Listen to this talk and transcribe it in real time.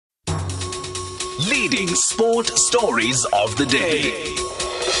Leading sport stories of the day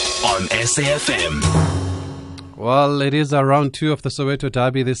on SAFM. Well, it is round 2 of the Soweto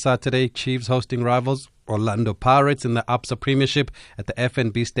Derby this Saturday. Chiefs hosting rivals Orlando Pirates in the ABSA Premiership at the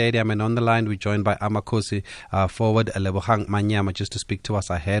FNB Stadium. And on the line, we're joined by Amakhosi forward Lebohang Manyama just to speak to us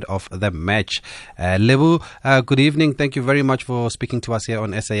ahead of the match. Lebu, good evening. Thank you very much for speaking to us here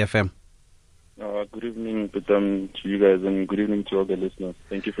on SAFM. Good evening to you guys, and good evening to all the listeners.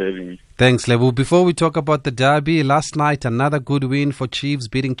 Thank you for having me. Thanks, Lebu. Before we talk about the derby, last night another good win for Chiefs,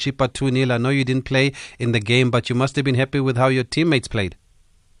 beating Chippa 2-0. I know you didn't play in the game, but you must have been happy with how your teammates played.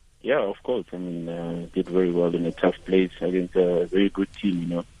 Yeah, of course. I mean, did very well in a tough place against a very good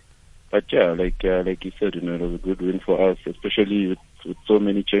team, But yeah, like you said, it was a good win for us, especially with so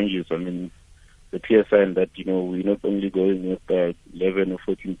many changes. I mean, the clear sign that, we're not only going with 11 or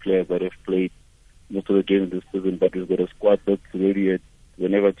 14 players that have played most of the games this season, but we've got a squad that's ready at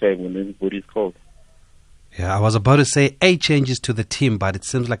whenever time when anybody's called. Yeah, I was about to say 8 changes to the team, but it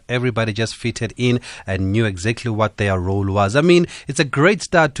seems like everybody just fitted in and knew exactly what their role was. I mean, it's a great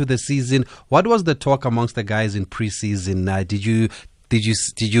start to the season. What was the talk amongst the guys in pre-season? Did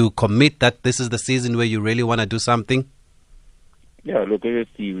you commit that this is the season where you really want to do something? Yeah, look,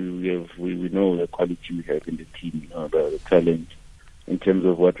 obviously we know the quality we have in the team, the talent in terms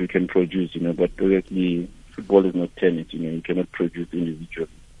of what we can produce, but obviously football is not tennis, you cannot produce individually.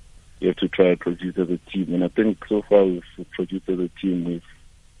 You have to try and produce as a team, and I think so far we've produced as a team.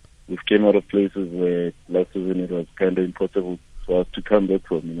 We've came out of places where last season it was kind of impossible for us to come back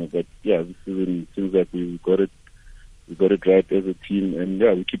from, but yeah, this season it seems like we got it right as a team, and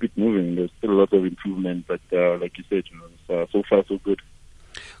yeah, we keep it moving. There's still a lot of improvement, but like you said, so far so good.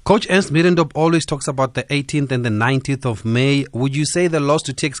 Coach Ernst Middendorp always talks about the 18th and the 19th of May. Would you say the loss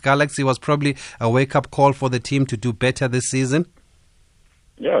to TX Galaxy was probably a wake-up call for the team to do better this season?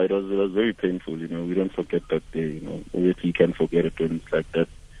 Yeah, it was very painful. We don't forget that day. Obviously you can't forget it when it's like that.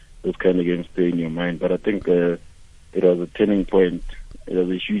 Those kind of games stay in your mind. But I think it was a turning point. It was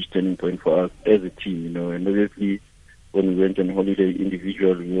a huge turning point for us as a team. And obviously when we went on holiday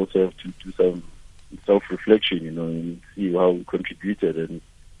individually, we also have to do some self-reflection, and see how we contributed. And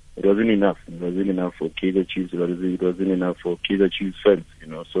it wasn't enough. It wasn't enough for Kaizer Chiefs. It wasn't enough for Kaizer Chiefs fans.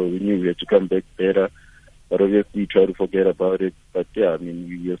 So we knew we had to come back better. But obviously try to forget about it. But yeah, I mean,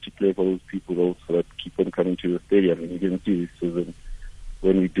 you have to play for those people also that keep on coming to the stadium. And you can see this season,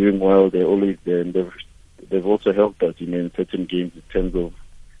 when we're doing well, they're always there. And they've also helped us, in certain games in terms of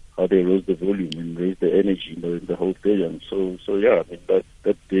how they raise the volume and raise the energy in the whole stadium. So yeah, I mean,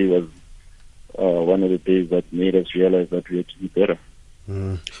 that day was one of the days that made us realize that we had to be better.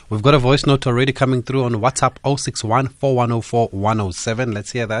 We've got a voice note already coming through on WhatsApp 061 4104 107.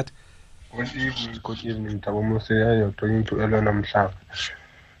 Let's hear that. Good evening, Thabo Mosia. You're talking to Elona Mshang.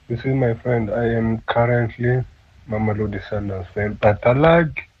 This is my friend. I am currently Mamelodi Sundowns fan, but I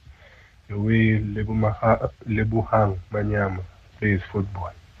like the way Lebohang Manyama plays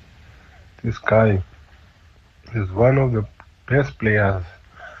football. This guy is one of the best players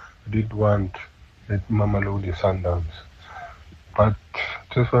I did want at Mamelodi Sundowns. But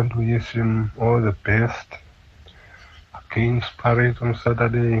just want to wish him all the best against Pirates on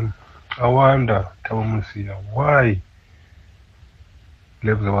Saturday. I wonder, Thabo Mosia, why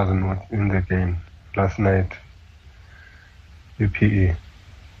Lebza was not in the game last night. EPE.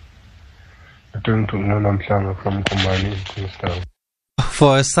 I'm talking to Nona Mhlanga from Komani, Queenstown.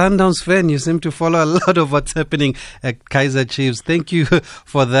 For a Sundowns fan, you seem to follow a lot of what's happening at Kaizer Chiefs. Thank you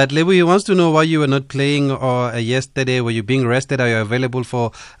for that. Lebu, he wants to know why you were not playing yesterday. Were you being rested? Are you available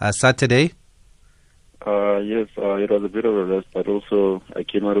for Saturday? Yes, it was a bit of a rest, but also I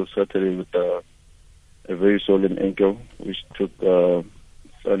came out of Saturday with a very swollen ankle, which took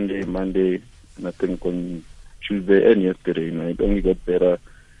Sunday, Monday, and I think on Tuesday and yesterday. It only got better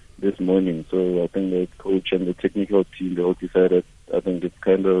this morning. So I think the coach and the technical team, they all decided, I think it's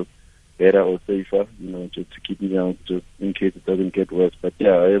kind of better or safer, just to keep me out, just in case it doesn't get worse. But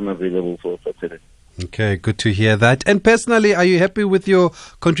yeah, I am available for Saturday. Okay, good to hear that. And personally, are you happy with your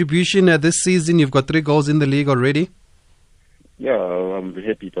contribution this season? You've got 3 goals in the league already. Yeah, I'm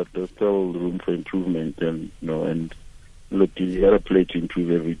happy, but there's still room for improvement. And look, you gotta play to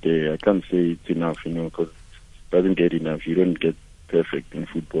improve every day. I can't say it's enough, because it doesn't get enough. You don't get perfect in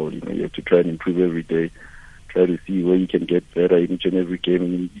football. You have to try and improve every day. Try to see where you can get better in each and every game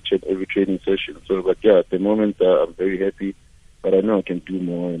and in each and every training session. So, but yeah, at the moment, I'm very happy. But I know I can do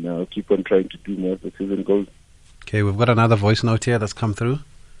more, and I'll keep on trying to do more as the season goes. Okay, we've got another voice note here that's come through.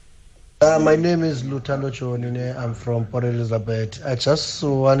 My name is Lutando Chonine. I'm from Port Elizabeth. I just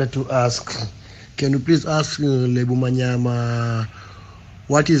wanted to ask, can you please ask Lebu Manyama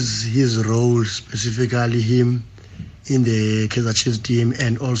what is his role specifically, him in the Kaizer Chiefs team,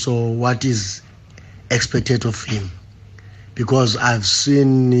 and also what is expected of him? Because I've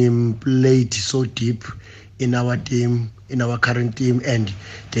seen him played so deep in our team, in our current team, and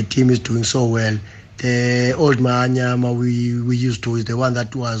the team is doing so well. The old Manyama we used to is the one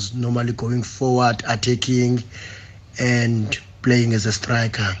that was normally going forward, attacking, and playing as a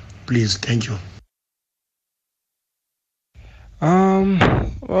striker. Please, thank you.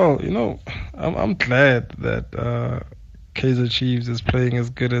 Well, I'm glad that Kaizer Chiefs is playing as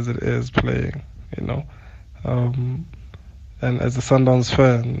good as it is playing, and as a Sundowns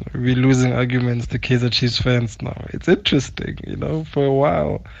fan, we're losing arguments to Kaizer Chiefs fans now. It's interesting, for a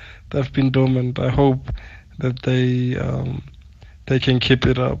while they've been dormant. I hope that they can keep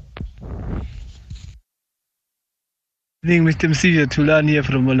it up. Mr. Msiya Tulan here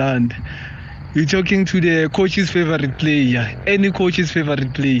from Holland. You're talking to the coach's favorite player, any coach's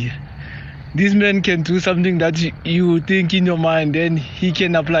favorite player. This man can do something that you think in your mind, and he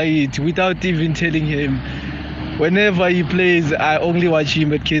can apply it without even telling him. Whenever he plays, I only watch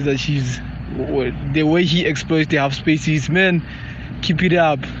him at Kaizer Chiefs. The way he exploits the half spaces, man, keep it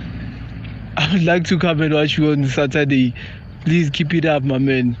up. I would like to come and watch you on Saturday. Please keep it up, my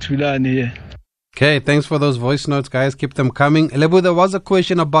man. Tulan here. Okay, thanks for those voice notes, guys. Keep them coming. Lebo, there was a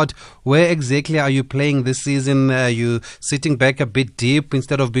question about where exactly are you playing this season? Are you sitting back a bit deep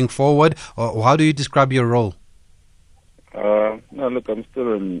instead of being forward? Or how do you describe your role? No, look, I'm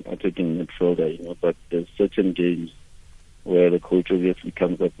still an attacking midfielder, but there's certain games where the coach obviously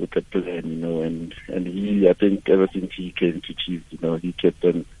comes up with a plan, and he, I think ever since he came to Chiefs, he kept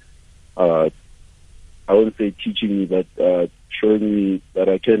on, I wouldn't say teaching me, but showing me that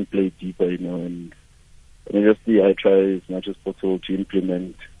I can play deeper, and obviously I try as much as possible to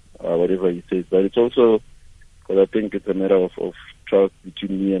implement whatever he says. But it's also because I think it's a matter of trust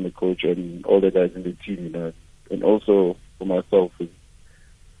between me and the coach and all the guys in the team, and also for myself is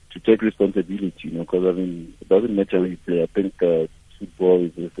to take responsibility, because it doesn't matter where you play. I think football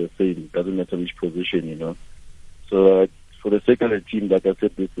is the same. It doesn't matter which position, So for the sake of the team, like I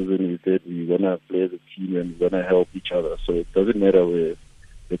said this season, we said we want to play as a team and we want to help each other. So it doesn't matter where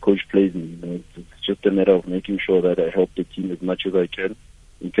the coach plays me. It's just a matter of making sure that I help the team as much as I can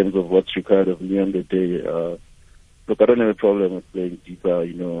in terms of what's required of me on the day. Look, I don't have a problem with playing deeper,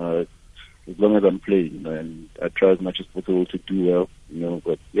 as long as I'm playing, and I try as much as possible to do well,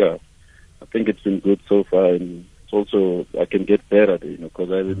 But yeah, I think it's been good so far, and it's also I can get better,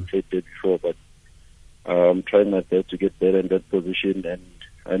 because I haven't played there before, but I'm trying my best to get better in that position, and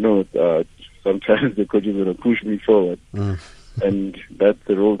I know sometimes the coach is going to push me forward, and that's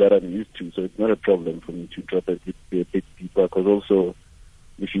the role that I'm used to, so it's not a problem for me to drop a bit deeper, because also,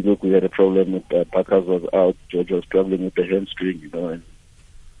 if you look, we had a problem with Pakas was out, George was struggling with the hamstring, and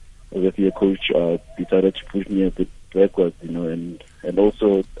obviously the coach decided to push me a bit backwards, and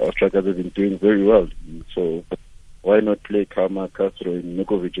also our strikers have been doing very well, so why not play Kama, Castro, and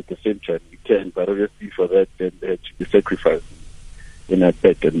Nukovic at the same time? You can, but obviously for that, then they had to be sacrificed in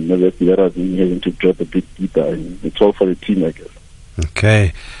attack, and obviously that has been having to drop a bit deeper, and it's all for the team, I guess.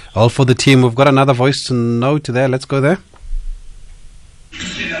 Okay, all for the team. We've got another voice note there. Let's go there.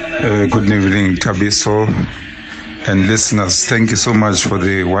 Good evening, Tabiso and listeners. Thank you so much for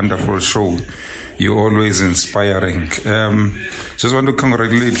the wonderful show. You're always inspiring. Just want to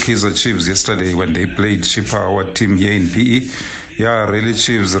congratulate Kaizer Chiefs yesterday when they played Chippa, our team here in PE. Yeah, really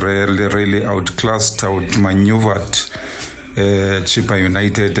Chiefs really outclassed, outmaneuvered Chippa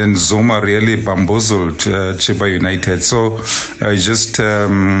United, and Zoma really bamboozled Chippa United. So I just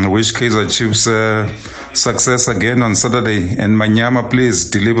wish Kaizer Chiefs success again on Saturday. And Manyama, please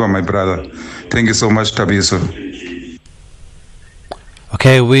deliver, my brother. Thank you so much, Tabiso.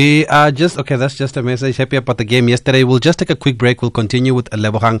 Okay, we are that's just a message. Happy about the game yesterday. We'll just take a quick break. We'll continue with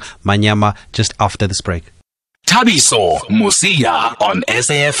Lebohang Manyama just after this break. Tabiso Musia on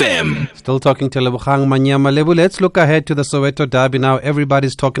SAFM. Still talking to Lebohang Manyama. Lebu, let's look ahead to the Soweto derby now.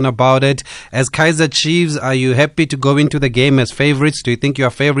 Everybody's talking about it. As Kaizer Chiefs, are you happy to go into the game as favorites? Do you think you are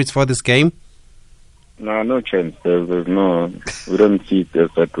favorites for this game? No chance. There's no. We don't see it as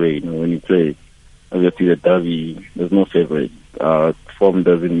that way. When you play, obviously the derby, there's no favorite. Form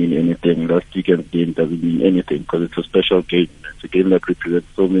doesn't mean anything. Last weekend's game doesn't mean anything because it's a special game. It's a game that represents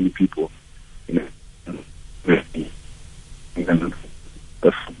so many people.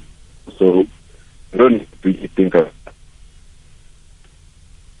 So I don't really think of.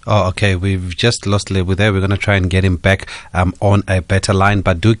 Oh, okay. We've just lost Lebu there. We're going to try and get him back on a better line.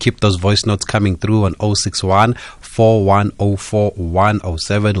 But do keep those voice notes coming through on 061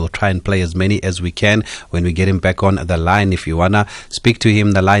 4104-107. We'll try and play as many as we can when we get him back on the line. If you want to speak to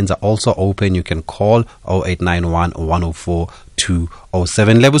him, the lines are also open. You can call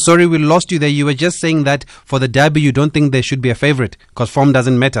 0891-104-207. Lebu, sorry we lost you there. You were just saying that for the derby you don't think there should be a favorite because form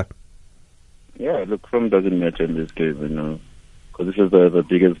doesn't matter. Yeah, look, form doesn't matter in this game, because this is the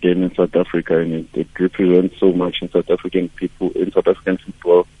biggest game in South Africa, and it represents so much in South African people, in South African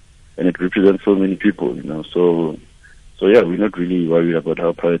football, and it represents so many people, So yeah, we're not really worried about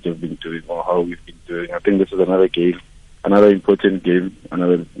how Pirates have been doing or how we've been doing. I think this is another game, another important game,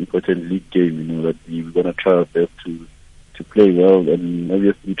 another important league game, that we're going to try our best to play well and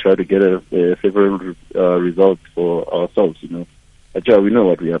obviously try to get a favorable result for ourselves, But yeah, we know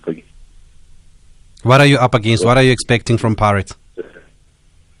what we're up against. What are you up against? What are you expecting from Pirates?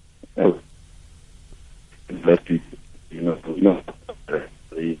 Last week,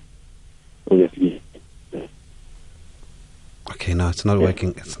 obviously. Okay, no, it's not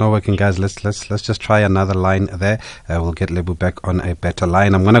working. It's not working, guys. Let's just try another line there. We'll get Lebu back on a better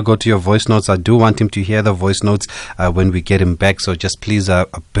line. I'm gonna go to your voice notes. I do want him to hear the voice notes when we get him back. So just please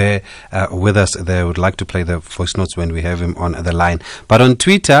bear with us. They would like to play the voice notes when we have him on the line. But on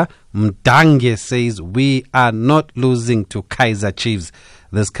Twitter, Mdange says we are not losing to Kaizer Chiefs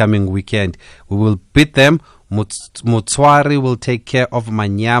this coming weekend. We will beat them. Mutswari will take care of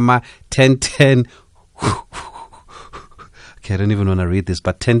Manyama. 10-10. Okay, I don't even want to read this,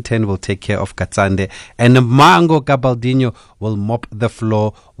 but 10-10 will take care of Katsande, and Mango Gabaldino will mop the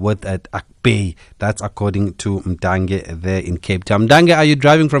floor with Akbay. That's according to Mdange there in Cape Town. Mdange, are you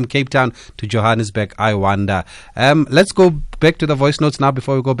driving from Cape Town to Johannesburg? I wonder. Let's go back to the voice notes now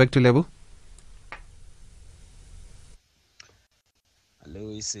before we go back to Lebu.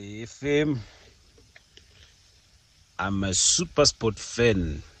 Hello, FM. I'm a super sport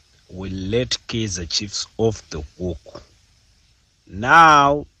fan. We let Kaizer Chiefs off the hook.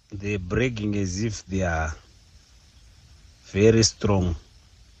 Now they're bragging as if they are very strong.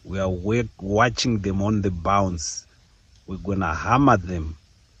 We are watching them on the bounce. We're gonna hammer them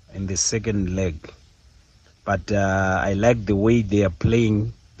in the second leg. But I like the way they are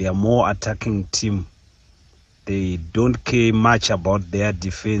playing. They are more attacking team. They don't care much about their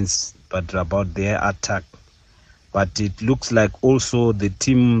defense, but about their attack. But it looks like also the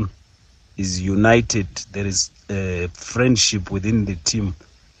team is united. There is friendship within the team.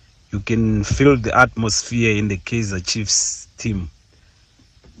 You can feel the atmosphere in the Kaizer Chiefs team.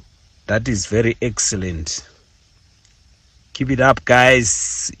 That is very excellent. Keep it up,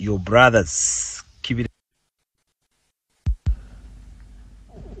 guys. Your brothers. Keep it up.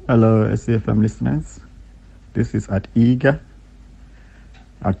 Hello, SAFM listeners. This is at Iga,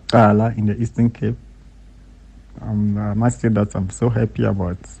 at Kala in the Eastern Cape. I must say that I'm so happy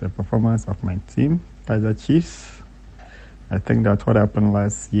about the performance of my team, Kaizer Chiefs. I think that what happened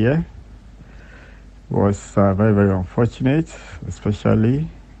last year was very, very unfortunate, especially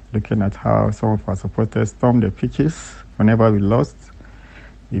looking at how some of our supporters stormed the pitches whenever we lost,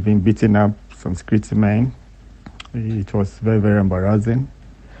 even beating up some security men. It was very, very embarrassing.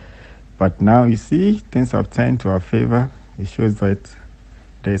 But now you see, things have turned to our favor. It shows that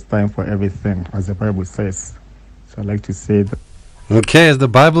there is time for everything, as the Bible says. So I'd like to say that. Okay, as the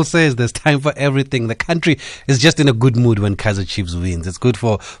Bible says, there's time for everything. The country is just in a good mood when Kaizer Chiefs wins. It's good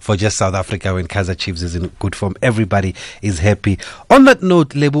for just South Africa when Kaizer Chiefs is in good form. Everybody is happy. On that note,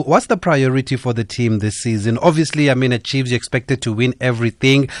 Lebu, what's the priority for the team this season? Obviously, I mean, at Chiefs, you're expected to win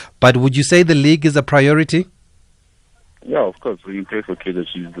everything. But would you say the league is a priority? Yeah, of course. When you play for Kaizer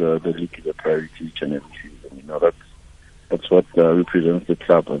Chiefs, the league is a priority each and every season. That's what represents the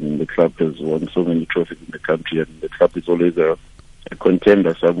club. I mean, the club has won so many trophies in the country, and the club is always a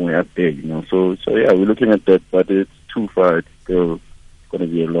contender somewhere up there, So yeah, we're looking at that, but it's too far. It's still going to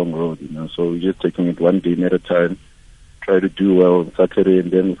be a long road, So we're just taking it one day at a time, try to do well on Saturday,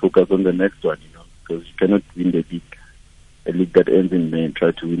 and then focus on the next one, because you cannot win the league, a league that ends in May, and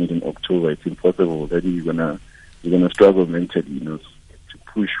try to win it in October. It's impossible. Then you're gonna struggle mentally, to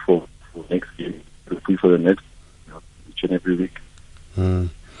push for next game, to push for the next, each and every week.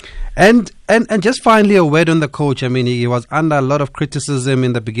 And just finally, a word on the coach. I mean, he was under a lot of criticism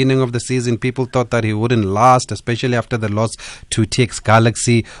in the beginning of the season. People thought that he wouldn't last, especially after the loss to TX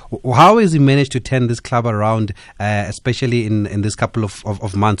Galaxy. How has he managed to turn this club around, especially in this couple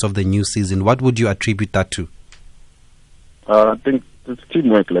of months of the new season? What would you attribute that to? I think it's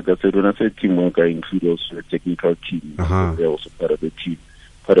teamwork. Like I said, when I say teamwork, I include also the technical team. They're also part of the team,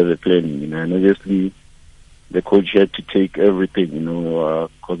 part of the planning. And obviously, the coach had to take everything,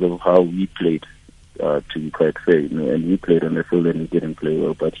 because of how we played, to be quite fair, and we played on the field and we didn't play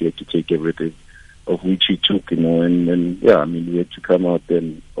well, but he had to take everything. of which he took, and yeah, I mean, we had to come out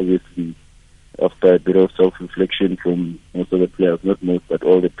then, obviously, after a bit of self-reflection from most of the players, not most, but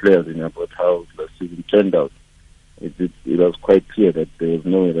all the players, about how the season turned out. It was quite clear that there was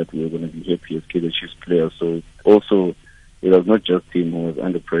no way that we were going to be happy as Kaizer Chiefs players. So also, it was not just him who was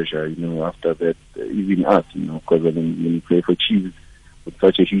under pressure, after that, even us, because when you play for Chiefs with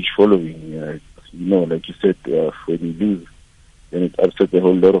such a huge following, like you said, when you lose, then it upsets a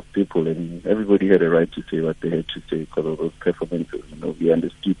whole lot of people, and everybody had a right to say what they had to say because of those performances. We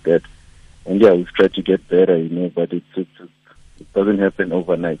understood that. And yeah, we've tried to get better, but it doesn't happen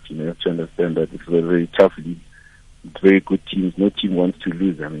overnight. You have to understand that it's a very tough league. It's very good teams. No team wants to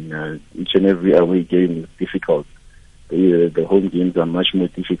lose. I mean, each and every away game is difficult. The home games are much more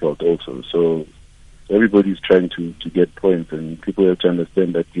difficult also. So everybody's trying to get points, and people have to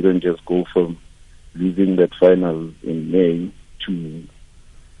understand that you don't just go from losing that final in May to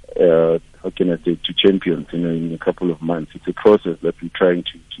to champions, in a couple of months. It's a process that we're trying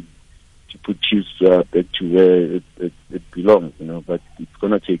to put Chiefs back to where it belongs, but it's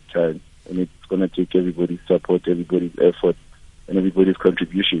going to take time, and it's going to take everybody's support, everybody's effort, and everybody's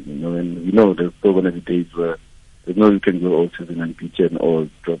contribution, and we know there's still going to be days where there's no you can go all season unbeaten or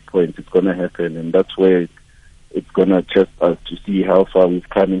drop points. It's going to happen, and that's where it's going to test us to see how far we've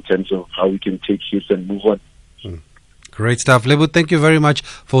come in terms of how we can take hits and move on. Great stuff. Lebu, thank you very much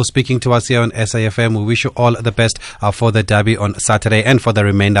for speaking to us here on SAFM. We wish you all the best for the derby on Saturday and for the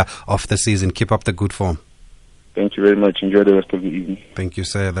remainder of the season. Keep up the good form. Thank you very much. Enjoy the rest of the evening. Thank you,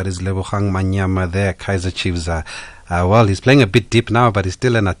 sir. That is Lebogang Manyama there, Kaizer Chiefs. Well, he's playing a bit deep now, but he's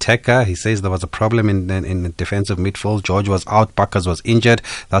still an attacker. He says there was a problem in the defensive midfield. George was out, Bakkers was injured.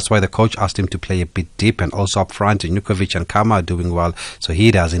 That's why the coach asked him to play a bit deep, and also up front, Nukovic and Kama are doing well. So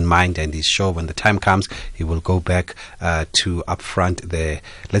he does in mind, and he's sure when the time comes, he will go back to up front there.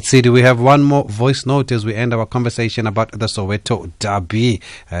 Let's see, do we have one more voice note as we end our conversation about the Soweto derby?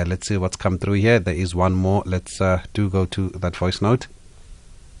 Let's see what's come through here. There is one more. Let's do go to that voice note.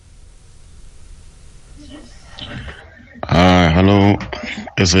 Hello,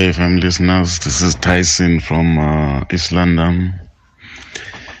 SAFM listeners. This is Tyson from East London.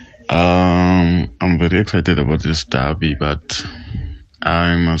 I'm very excited about this derby, but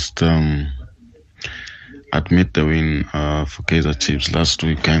I must admit the win for Kaizer Chiefs last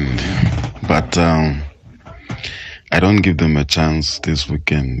weekend. But I don't give them a chance this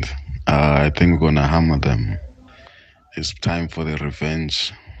weekend. I think we're going to hammer them. It's time for the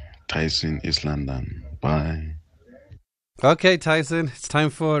revenge. Tyson, East London. Bye. Okay, Tyson, it's time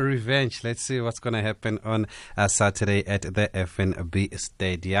for revenge. Let's see what's going to happen on Saturday at the FNB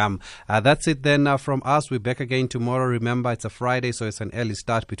Stadium. That's it then from us. We're back again tomorrow. Remember, it's a Friday, so it's an early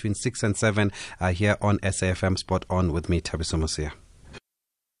start between 6 and 7 here on SAFM Spot On with me, Thabiso Mosia.